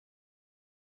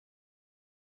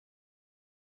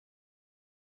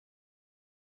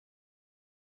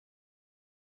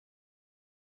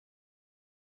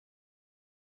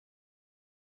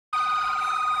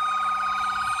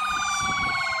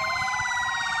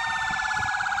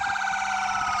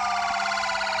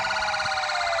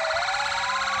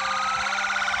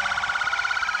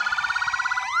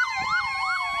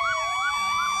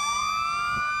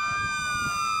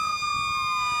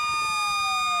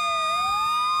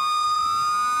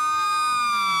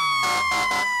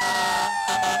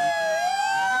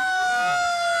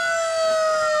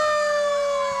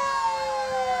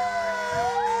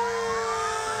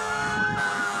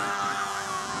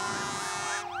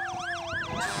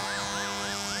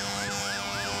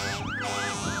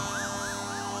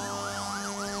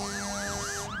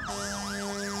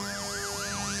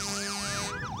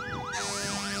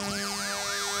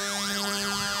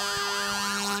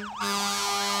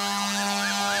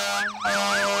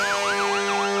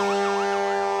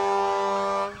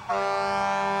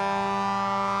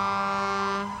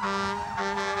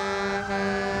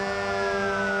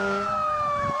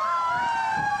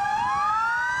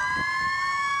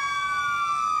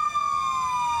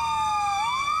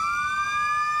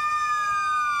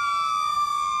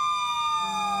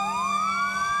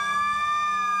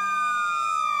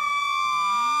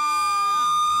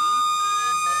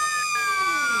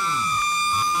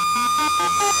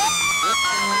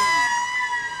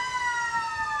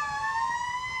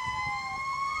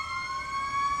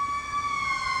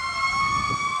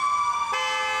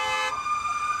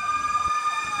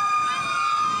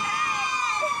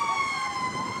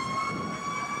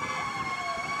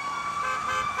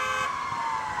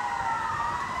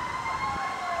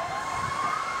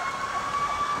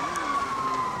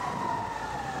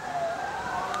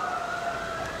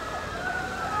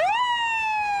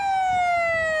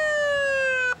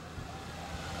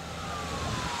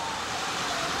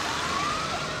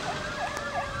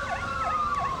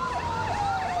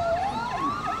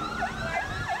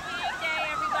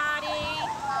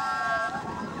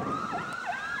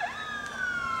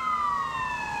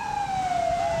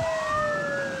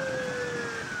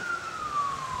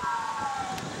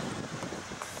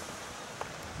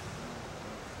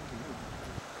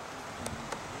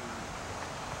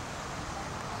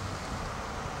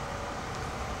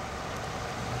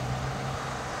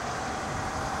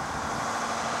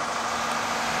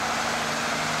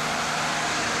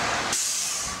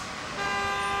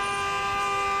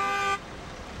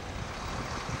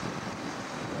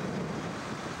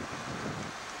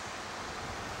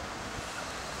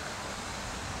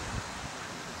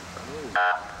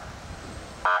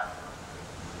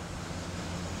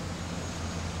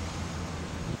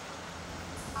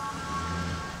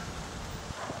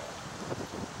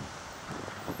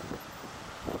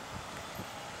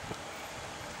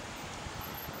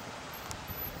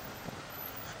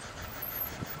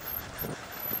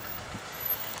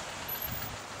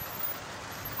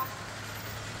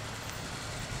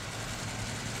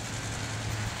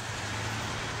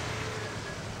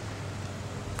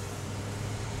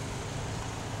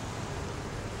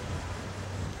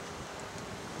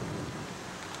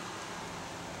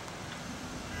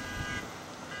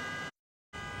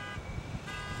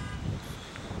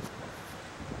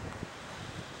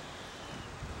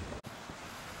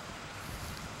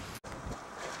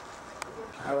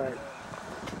All right.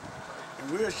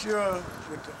 And we're sure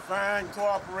with the fine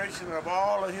cooperation of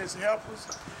all of his helpers,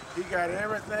 he got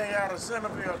everything out of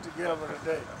Centreville together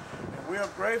today. And we're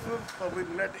grateful, but we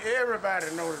can let everybody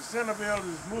know that Centreville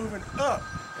is moving up.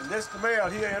 And this the mayor,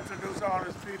 he'll introduce all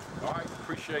his people. All right,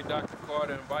 appreciate Dr.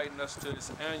 Carter inviting us to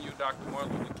this annual Dr.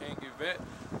 Martin Luther King event.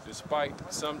 Despite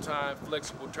sometimes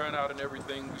flexible turnout and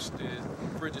everything, we still,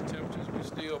 frigid temperatures, we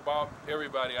still bought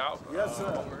everybody out. Yes, sir.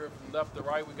 Over here from left to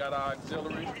right, we got our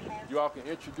auxiliary. You all can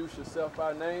introduce yourself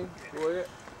by name. Go ahead.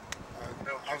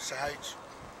 Officer H.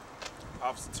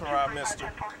 Officer Teron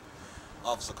Mister.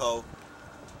 Officer Cole.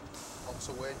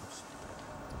 Officer Williams.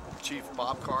 Chief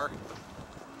Bob Carr.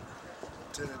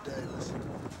 Lieutenant Davis.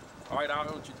 All right,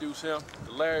 I'll introduce him.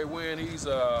 Larry Wynn, he's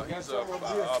a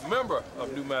member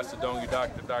of New Macedonia,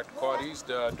 Dr. Carter. He's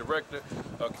the Director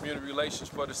of Community Relations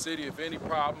for the city. If any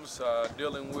problems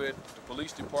dealing with the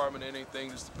police department, anything,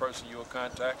 this is the person you'll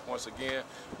contact. Once again,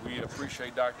 we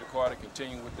appreciate Dr. Carter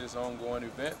continuing with this ongoing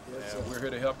event, and we're here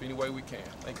to help any way we can.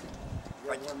 Thank you.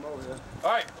 One more here.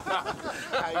 All right.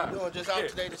 How you doing? Just out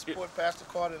today to support Pastor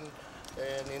Carter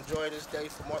and enjoy this day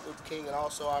for Martin Luther King and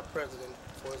also our president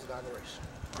for his inauguration.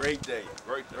 Great day.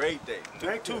 Great day.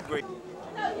 Two great.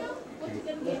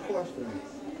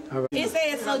 He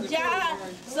said, so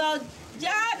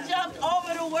John jumped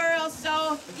over the world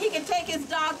so he can take his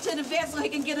dog to the vet so he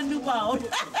can get a new bone.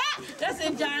 That's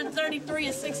in John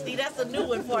 33:60. That's a new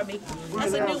one for me.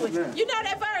 That's a new one. You know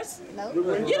that verse? No. You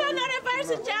don't know that verse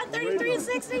in John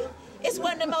 33:60? It's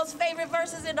one of the most favorite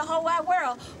verses in the whole wide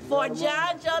world. For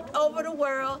John jumped over the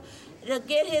world to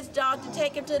get his dog to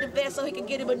take him to the vet so he can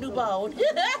get him a new bone.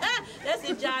 That's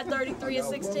in John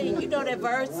 33:16. You know that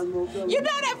verse. You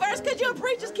know that verse because you're a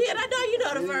preacher's kid. I know you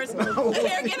know the verse.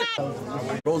 Here, get out.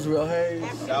 Roosevelt Hayes.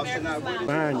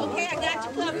 Fine. Okay, I got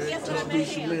you covered. Guess what I met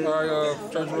him? All right,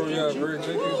 Centreville, we have Rick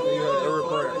Jenkins, we have Eric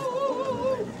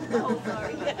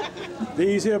Pratt.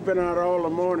 These here been out all the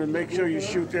morning. Make sure you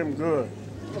shoot them good.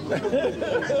 Look at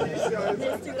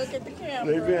the camera.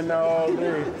 They've been there all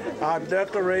day. I'm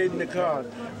decorating the car.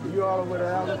 You all over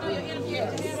there?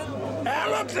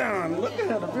 Allentown. Look at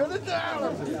the village of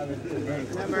Allentown.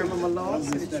 Remember my Lord,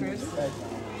 City Treasurer.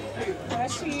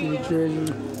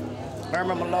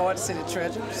 Remember my Lord, City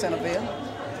Treasurer, Centreville.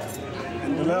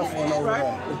 And the left one over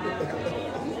there.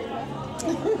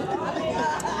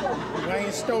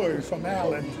 Wayne Story from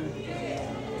Allen.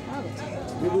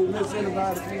 Did we miss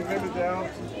anybody from the village of Allentown?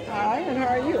 Hi, and how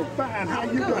are you? Fine. How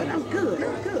you doing? I'm good.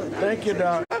 I'm good. Thank you,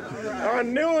 Doc. I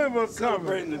knew it was coming.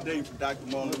 Celebrating the day for Dr.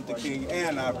 Martin Luther King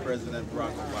and our President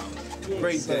Barack Obama.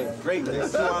 Great day. Great day.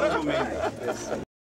 Two honorable men.